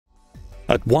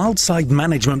At Wildside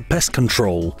Management Pest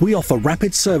Control, we offer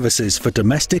rapid services for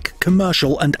domestic,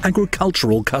 commercial and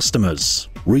agricultural customers.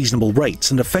 Reasonable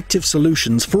rates and effective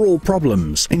solutions for all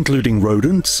problems, including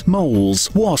rodents,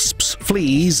 moles, wasps,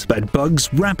 fleas,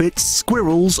 bedbugs, rabbits,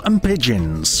 squirrels and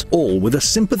pigeons, all with a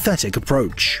sympathetic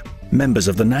approach. Members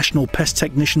of the National Pest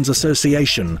Technicians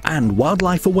Association and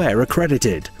Wildlife Aware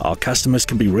accredited, our customers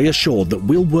can be reassured that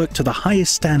we'll work to the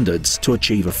highest standards to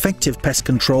achieve effective pest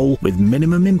control with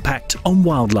minimum impact on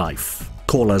wildlife.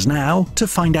 Call us now to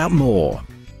find out more.